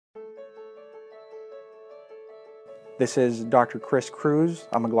This is Dr. Cris Cruz.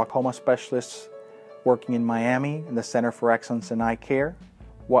 I'm a glaucoma specialist working in Miami in the Center for Excellence in Eye Care.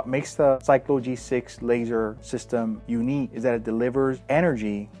 What makes the Cyclo G6 laser system unique is that it delivers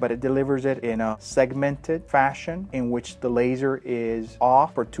energy, but it delivers it in a segmented fashion in which the laser is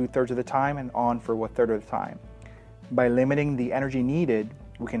off for 2/3 of the time and on for 1/3 of the time. By limiting the energy needed,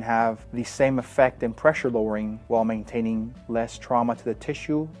 we can have the same effect in pressure lowering while maintaining less trauma to the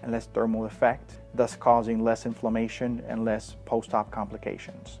tissue and less thermal effect, thus causing less inflammation and less post-op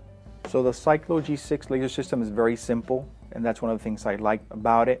complications. So the Cyclo G6 laser system is very simple, and that's one of the things I like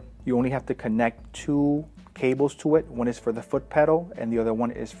about it. You only have to connect 2 cables to it. One is for the foot pedal and the other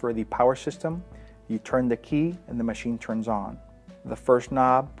one is for the power system. You turn the key and the machine turns on. The first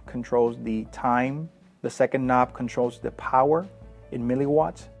knob controls the time. The second knob controls the power in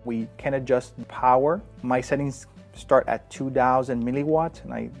milliwatts. We can adjust the power. My settings start at 2000 milliwatts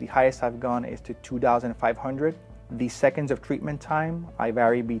and the highest I've gone is to 2500. The seconds of treatment time, I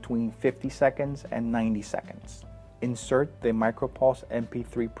vary between 50 seconds and 90 seconds. Insert the MicroPulse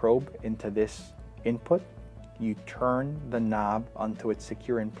MP3 probe into this input. You turn the knob until it's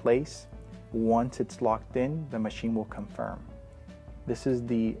secure in place. Once it's locked in, the machine will confirm. This is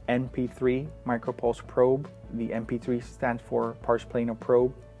the MP3 MicroPulse probe. The MP3 stands for pars plana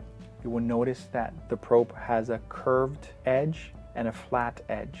probe. You will notice that the probe has a curved edge and a flat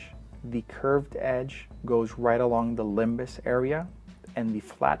edge. The curved edge goes right along the limbus area, and the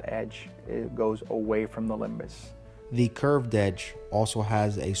flat edge goes away from the limbus. The curved edge also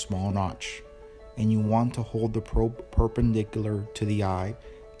has a small notch, and you want to hold the probe perpendicular to the eye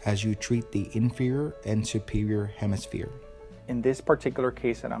as you treat the inferior and superior hemisphere. In this particular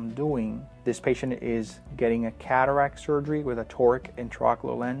case that I'm doing, this patient is getting a cataract surgery with a toric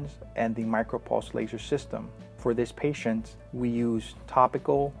intraocular lens and the MicroPulse laser system. For this patient, we use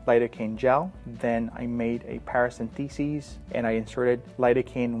topical lidocaine gel. Then I made a paracentesis and I inserted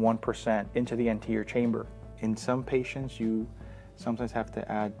lidocaine 1% into the anterior chamber. In some patients, you sometimes have to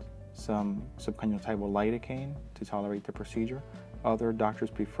add some subconjunctival lidocaine to tolerate the procedure. Other doctors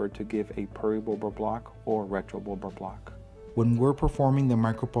prefer to give a peribulbar block or retrobulbar block. When we're performing the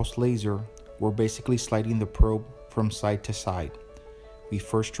MicroPulse laser, we're basically sliding the probe from side to side. We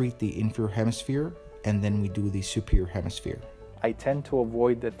first treat the inferior hemisphere, and then we do the superior hemisphere. I tend to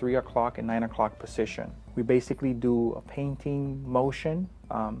avoid the 3 o'clock and 9 o'clock position. We basically do a painting motion.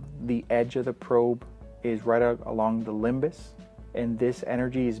 The edge of the probe is right along the limbus, and this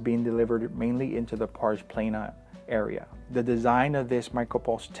energy is being delivered mainly into the pars plana area. The design of this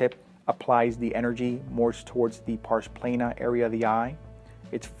MicroPulse tip applies the energy more towards the pars plana area of the eye.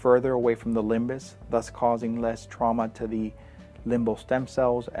 It's further away from the limbus, thus causing less trauma to the limbal stem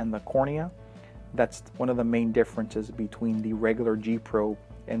cells and the cornea. That's one of the main differences between the regular G probe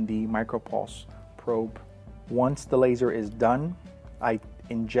and the MicroPulse probe. Once the laser is done, I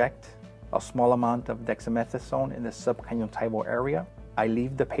inject a small amount of dexamethasone in the subconjunctival area. I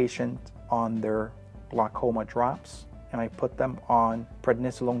leave the patient on their glaucoma drops, and I put them on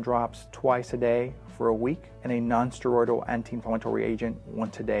prednisolone drops twice a day for a week and a non-steroidal anti-inflammatory agent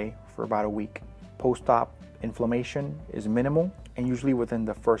once a day for about a week. Post-op inflammation is minimal, and usually within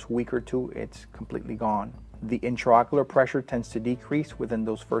the first week or 2, it's completely gone. The intraocular pressure tends to decrease within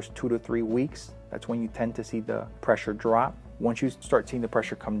those first 2 to 3 weeks. That's when you tend to see the pressure drop. Once you start seeing the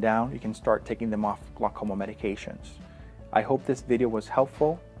pressure come down, you can start taking them off glaucoma medications. I hope this video was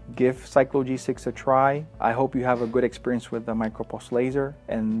helpful. Give Cyclo G6 a try. I hope you have a good experience with the MicroPulse laser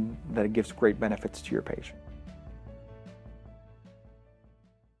and that it gives great benefits to your patient.